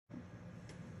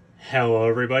Hello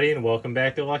everybody and welcome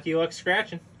back to Lucky Luck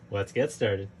Scratching. Let's get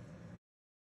started.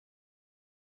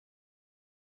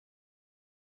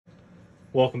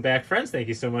 Welcome back friends, thank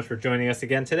you so much for joining us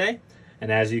again today.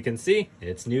 And as you can see,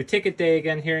 it's new ticket day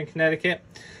again here in Connecticut.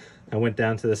 I went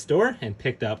down to the store and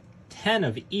picked up 10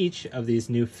 of each of these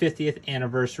new 50th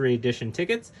anniversary edition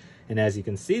tickets. And as you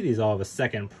can see, these all have a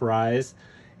second prize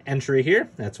entry here.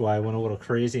 That's why I went a little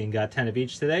crazy and got 10 of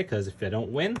each today, because if I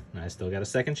don't win, I still got a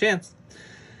second chance.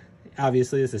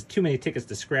 Obviously, this is too many tickets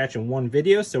to scratch in one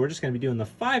video, so we're just going to be doing the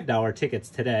 $5 tickets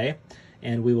today,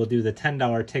 and we will do the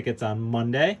 $10 tickets on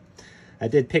Monday. I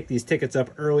did pick these tickets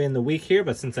up early in the week here,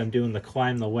 but since I'm doing the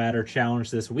Climb the Ladder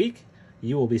challenge this week,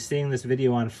 you will be seeing this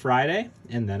video on Friday,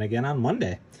 and then again on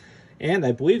Monday. And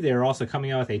I believe they are also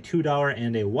coming out with a $2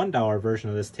 and a $1 version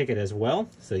of this ticket as well,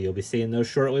 so you'll be seeing those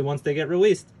shortly once they get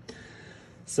released.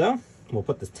 So, we'll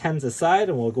put the 10s aside,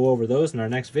 and we'll go over those in our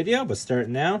next video, but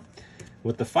starting now,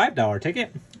 with the $5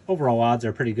 ticket, overall odds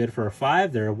are pretty good for a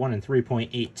 5. They're 1 in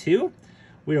 3.82.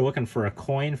 We are looking for a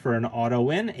coin for an auto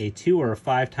win, a 2 or a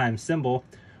 5 times symbol,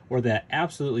 or that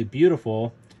absolutely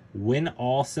beautiful win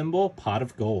all symbol, pot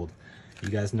of gold. You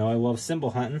guys know I love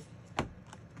symbol hunting.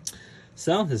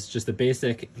 So this is just a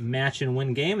basic match and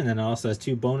win game, and then it also has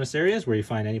 2 bonus areas where you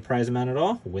find any prize amount at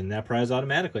all, win that prize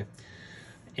automatically.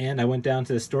 And I went down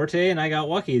to the store today and I got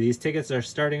lucky. These tickets are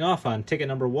starting off on ticket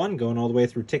number 1, going all the way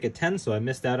through ticket 10, so I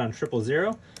missed out on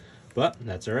 000. But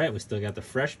that's all right, we still got the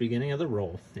fresh beginning of the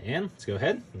roll. And let's go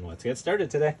ahead and let's get started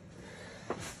today.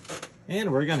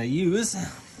 And we're gonna use,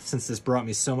 since this brought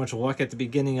me so much luck at the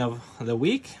beginning of the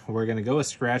week, we're gonna go with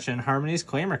Scratch and Harmony's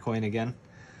Claimer coin again.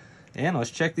 And let's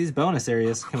check these bonus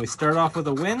areas. Can we start off with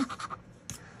a win?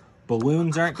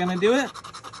 Balloons aren't gonna do it.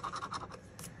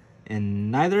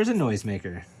 And neither is a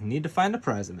noisemaker. Need to find a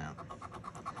prize amount.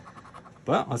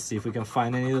 But let's see if we can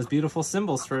find any of those beautiful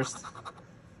symbols first.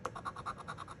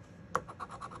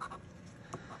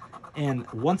 And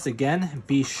once again,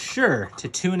 be sure to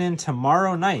tune in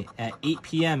tomorrow night at 8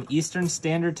 p.m. Eastern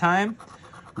Standard Time.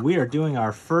 We are doing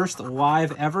our first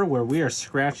live ever where we are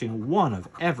scratching one of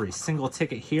every single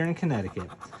ticket here in Connecticut.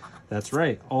 That's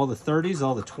right, all the 30s,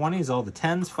 all the 20s, all the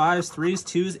 10s, 5s, 3s,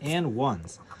 2s, and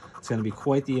 1s. It's going to be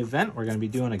quite the event. We're going to be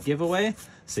doing a giveaway,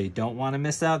 so you don't want to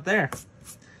miss out there.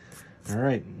 All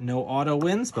right, no auto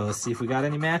wins, but let's see if we got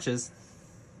any matches.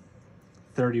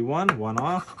 31, 1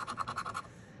 off.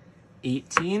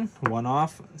 18, 1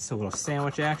 off. It's a little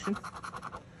sandwich action.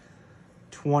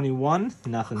 21,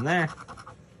 nothing there.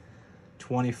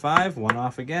 25, 1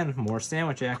 off again, more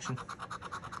sandwich action.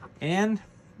 And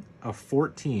a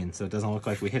 14, so it doesn't look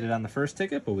like we hit it on the first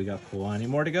ticket, but we got plenty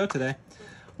more to go today.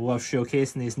 Love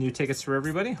showcasing these new tickets for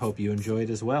everybody. Hope you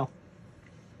enjoyed as well.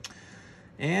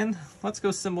 And let's go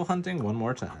symbol hunting one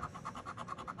more time.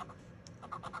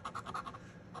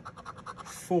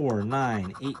 4,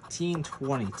 9, 18,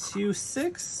 22,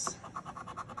 6,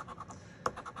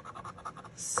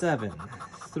 7,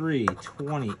 3,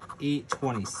 28,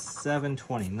 27,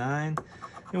 29.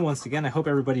 And once again, I hope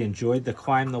everybody enjoyed the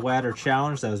Climb the Ladder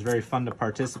challenge. That was very fun to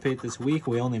participate this week.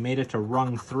 We only made it to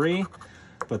rung 3.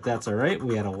 But that's all right.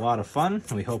 We had a lot of fun.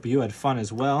 We hope you had fun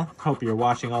as well. Hope you're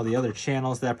watching all the other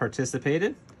channels that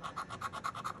participated.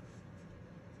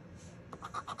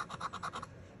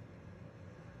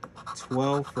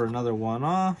 $12 for another 1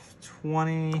 off.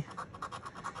 20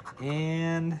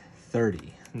 and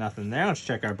 30. Nothing there. Let's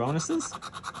check our bonuses.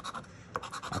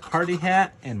 A party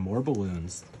hat and more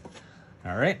balloons.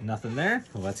 All right, nothing there.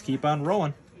 Let's keep on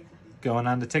rolling. Going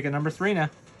on to ticket number 3 now.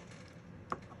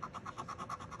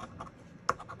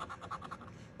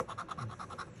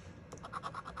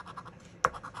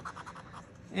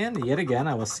 And yet again,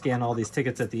 I will scan all these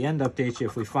tickets at the end, update you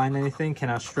if we find anything.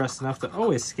 Cannot stress enough to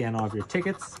always scan all of your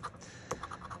tickets.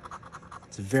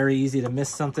 It's very easy to miss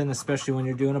something, especially when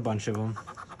you're doing a bunch of them.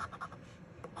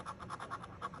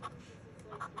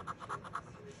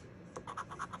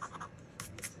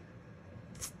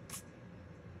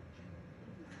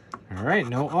 All right,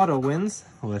 no auto wins.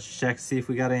 Let's check, see if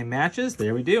we got any matches.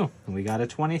 There we do. We got a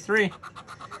 23.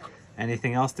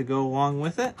 Anything else to go along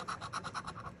with it?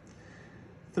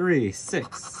 3,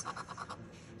 6,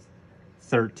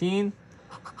 13,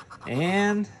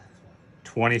 and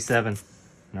 27.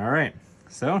 All right,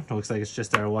 so it looks like it's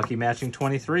just our lucky matching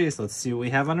 23s. Let's see what we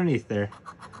have underneath there.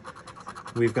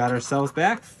 We've got ourselves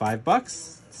back $5.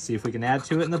 Let's see if we can add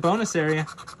to it in the bonus area.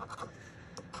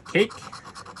 Cake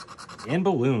and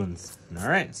balloons. All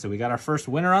right, so we got our first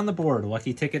winner on the board,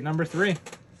 lucky ticket number 3.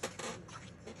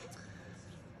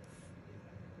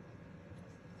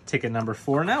 Ticket number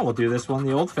 4 now. We'll do this one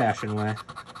the old-fashioned way.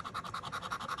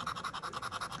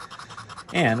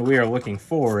 And we are looking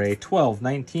for a 12,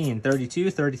 19,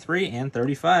 32, 33, and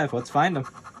 35. Let's find them.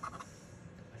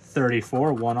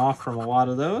 34, one off from a lot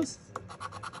of those.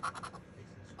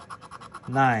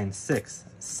 9, 6,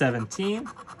 17,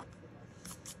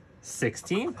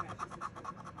 16,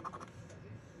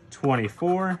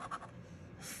 24,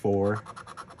 4,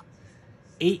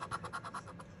 8,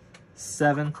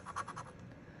 7,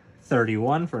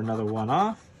 31 for another one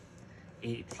off,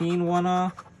 18 one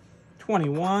off,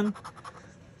 21,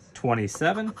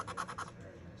 27,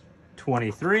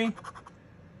 23,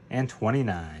 and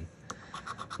 29.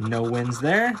 No wins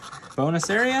there. Bonus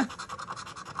area,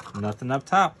 nothing up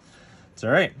top. It's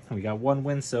all right. We got one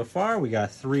win so far. We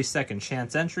got 3 second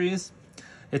chance entries.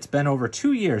 It's been over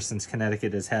 2 years since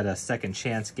Connecticut has had a second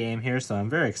chance game here, so I'm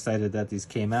very excited that these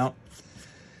came out.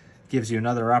 Gives you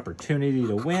another opportunity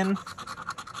to win.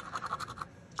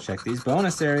 Check these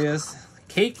bonus areas.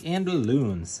 Cake and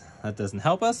balloons. That doesn't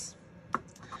help us,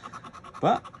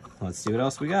 but let's see what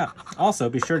else we got. Also,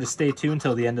 be sure to stay tuned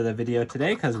till the end of the video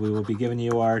today, because we will be giving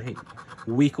you our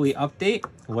weekly update,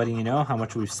 letting you know how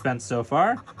much we've spent so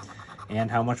far and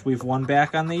how much we've won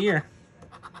back on the year.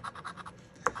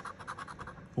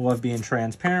 Love being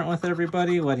transparent with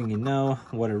everybody, letting you know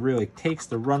what it really takes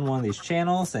to run one of these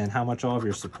channels and how much all of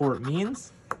your support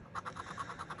means.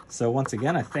 So once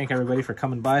again, I thank everybody for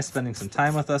coming by, spending some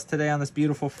time with us today on this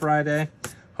beautiful Friday.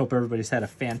 Hope everybody's had a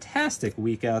fantastic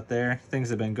week out there. Things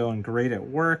have been going great at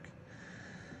work.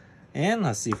 And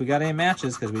let's see if we got any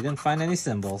matches, because we didn't find any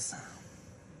symbols.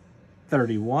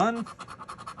 31,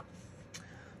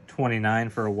 29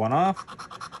 for a one-off,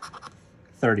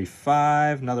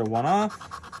 35, another one-off,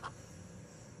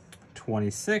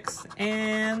 26,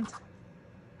 and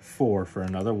 4 for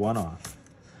another one-off.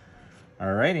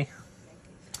 Alrighty.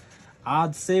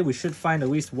 Odds say we should find at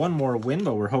least one more win,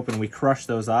 but we're hoping we crush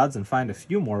those odds and find a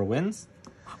few more wins.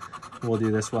 We'll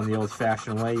do this one the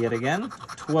old-fashioned way yet again.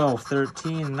 12,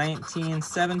 13, 19,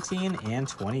 17, and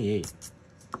 28.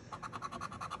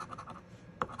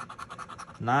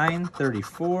 9,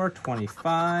 34,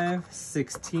 25,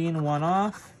 16, one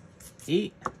off,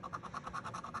 8,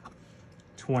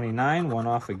 29, one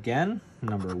off again,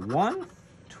 number 1,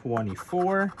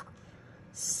 24,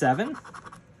 7,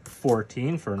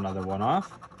 14 for another one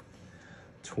off,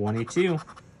 22,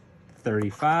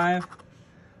 35,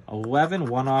 11,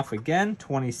 one off again,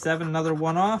 27, another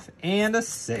one off, and a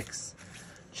 6.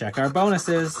 Check our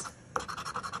bonuses.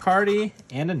 Party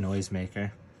and a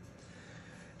noisemaker.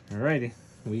 Alrighty,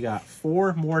 we got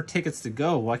 4 more tickets to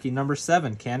go. Lucky number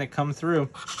 7. Can it come through?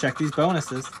 Let's check these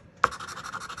bonuses.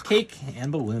 Cake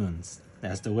and balloons.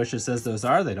 As delicious as those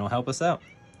are, they don't help us out.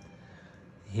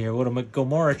 Hear little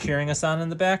Gomorrah cheering us on in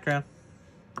the background.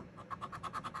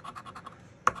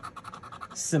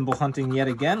 Symbol hunting yet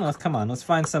again. Come on, let's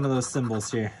find some of those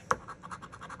symbols here.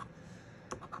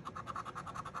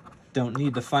 Don't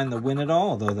need to find the win at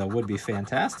all, although that would be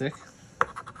fantastic.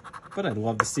 But I'd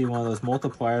love to see one of those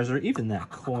multipliers or even that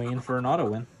coin for an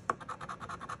auto win.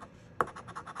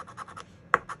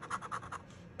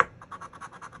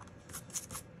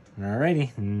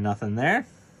 Alrighty, nothing there.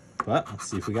 But let's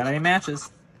see if we got any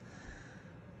matches.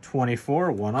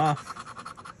 24, one off.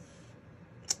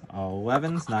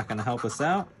 11's not going to help us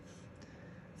out.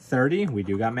 30, we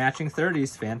do got matching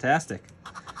 30s. Fantastic.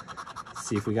 Let's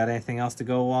see if we got anything else to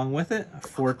go along with it.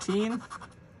 14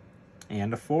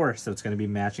 and a 4, so it's going to be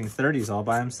matching 30s all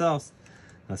by themselves.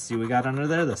 Let's see what we got under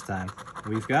there this time.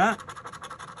 We've got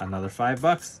another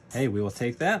 $5. Hey, we will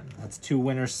take that. That's 2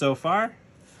 winners so far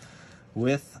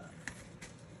with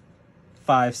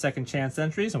 5 second chance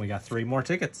entries, and we got 3 more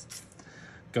tickets.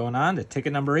 Going on to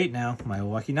ticket number 8 now, my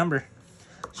lucky number.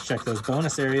 Let's check those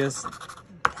bonus areas.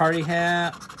 Party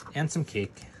hat and some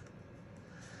cake.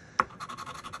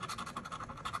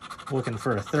 Looking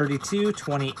for a 32,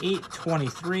 28,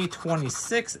 23,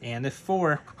 26, and a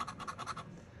 4.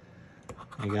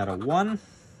 We got a 1,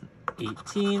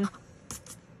 18,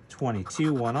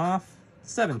 22, one off,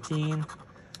 17,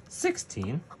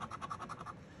 16.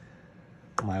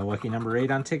 My lucky number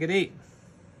 8 on ticket 8.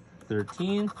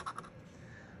 13,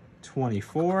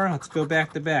 24. Let's go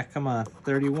back to back. Come on.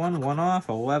 31, one off,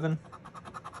 11,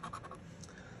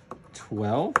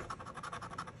 12,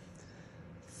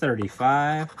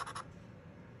 35,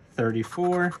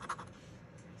 34,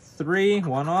 3,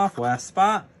 one off, last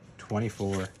spot,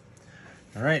 24.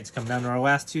 All right, it's come down to our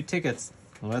last 2 tickets.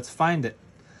 Let's find it.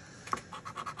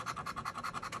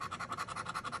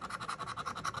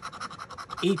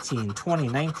 $18, 20,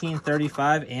 19,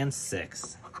 35, and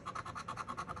 6.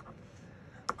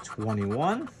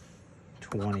 21,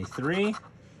 23,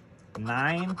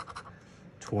 9,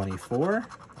 24,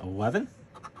 11,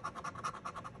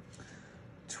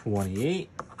 28,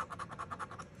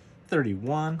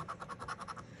 31,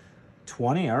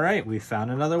 20. All right, we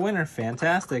found another winner.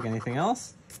 Fantastic. Anything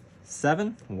else?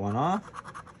 7, one off.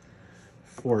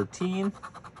 14,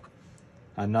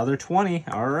 another 20.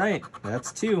 All right,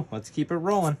 that's 2. Let's keep it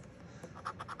rolling.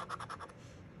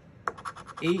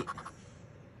 8,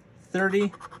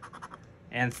 30,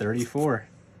 and 34.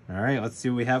 All right, let's see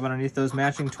what we have underneath those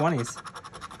matching 20s.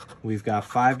 We've got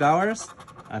 $5,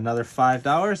 another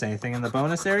 $5. Anything in the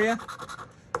bonus area?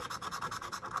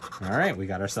 All right, we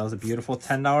got ourselves a beautiful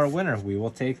 $10 winner. We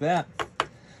will take that.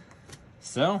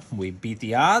 So we beat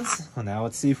the odds. Well, now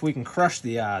let's see if we can crush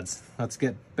the odds. Let's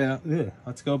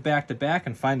go back to back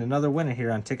and find another winner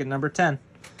here on ticket number 10.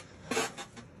 Let's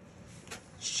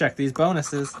check these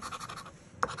bonuses.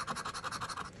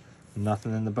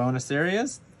 Nothing in the bonus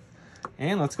areas.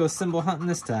 And let's go symbol hunting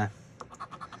this time.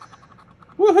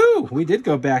 Woohoo! We did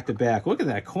go back to back. Look at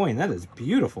that coin. That is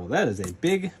beautiful. That is a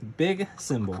big, big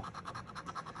symbol.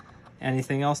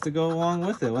 Anything else to go along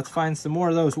with it? Let's find some more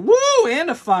of those. Woo! And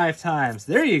a 5 times.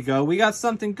 There you go. We got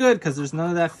something good because there's none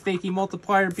of that fakey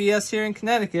multiplier BS here in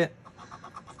Connecticut.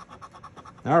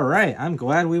 All right. I'm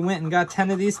glad we went and got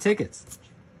 10 of these tickets.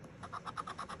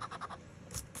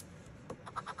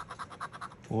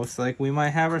 Looks like we might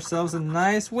have ourselves a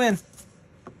nice win.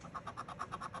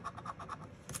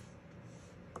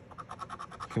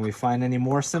 Can we find any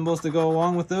more symbols to go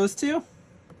along with those two?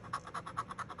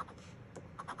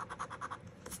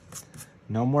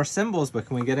 No more symbols, but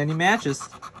can we get any matches?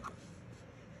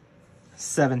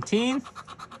 17,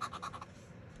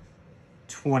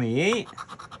 28.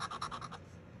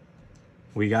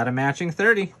 We got a matching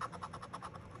 30.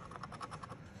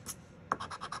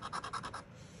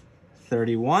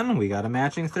 31, we got a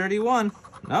matching 31.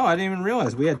 No, I didn't even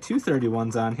realize we had 2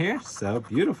 31s on here. So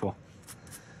beautiful.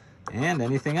 And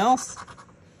anything else?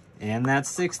 And that's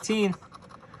 16.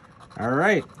 All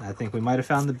right, I think we might have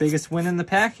found the biggest win in the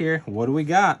pack here. What do we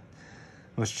got?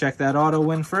 Let's check that auto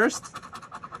win first.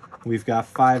 We've got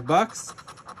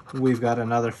 $5. We've got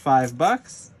another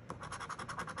 $5.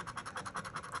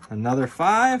 Another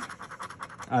 5.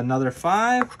 Another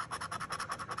 5.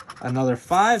 Another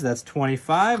 5. That's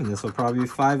 25, and this will probably be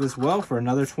 5 as well for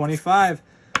another 25.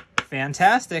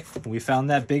 Fantastic. We found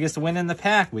that biggest win in the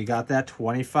pack. We got that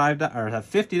 $25 or a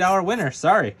 $50 winner.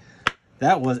 Sorry.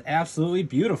 That was absolutely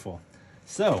beautiful.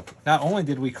 So, not only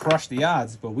did we crush the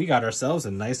odds, but we got ourselves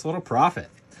a nice little profit.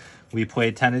 We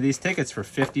played 10 of these tickets for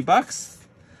 $50,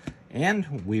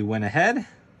 and we went ahead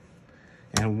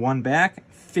and won back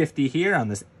 50 here on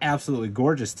this absolutely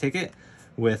gorgeous ticket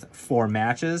with 4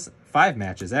 matches, 5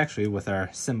 matches actually, with our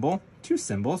symbol, 2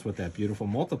 symbols with that beautiful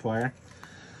multiplier.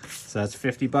 So that's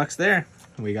 $50 there.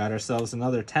 We got ourselves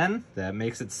another 10. That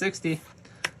makes it 60.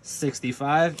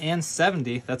 65 and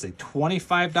 70. That's a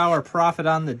 $25 profit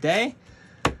on the day.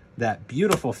 That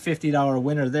beautiful $50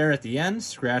 winner there at the end,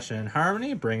 Scratching in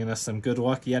Harmony, bringing us some good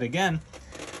luck yet again.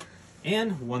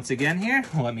 And once again here,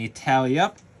 let me tally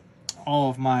up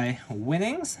all of my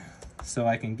winnings so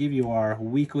I can give you our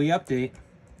weekly update.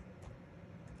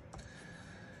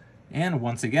 And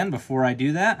once again, before I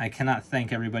do that, I cannot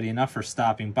thank everybody enough for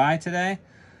stopping by today.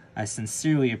 I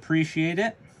sincerely appreciate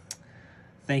it.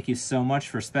 Thank you so much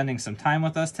for spending some time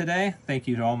with us today. Thank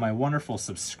you to all my wonderful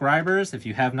subscribers. If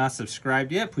you have not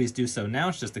subscribed yet, please do so now.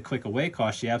 It's just a click away,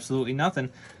 costs you absolutely nothing.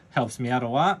 Helps me out a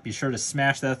lot. Be sure to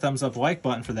smash that thumbs up like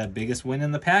button for that biggest win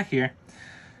in the pack here.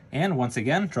 And once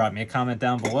again, drop me a comment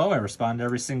down below. I respond to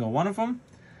every single one of them.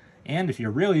 And if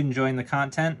you're really enjoying the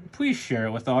content, please share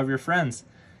it with all of your friends.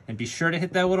 And be sure to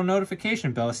hit that little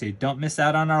notification bell so you don't miss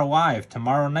out on our live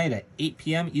tomorrow night at 8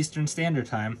 p.m. Eastern Standard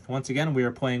Time. Once again, we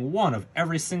are playing one of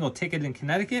every single ticket in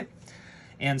Connecticut.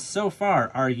 And so far,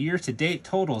 our year-to-date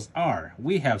totals are,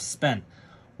 we have spent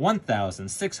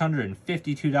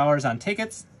 $1,652 on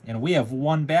tickets, and we have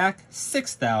won back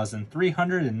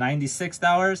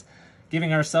 $6,396,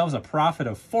 giving ourselves a profit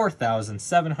of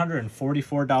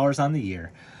 $4,744 on the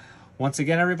year. Once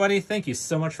again, everybody, thank you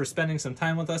so much for spending some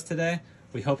time with us today.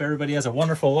 We hope everybody has a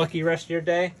wonderful, lucky rest of your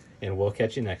day, and we'll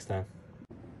catch you next time.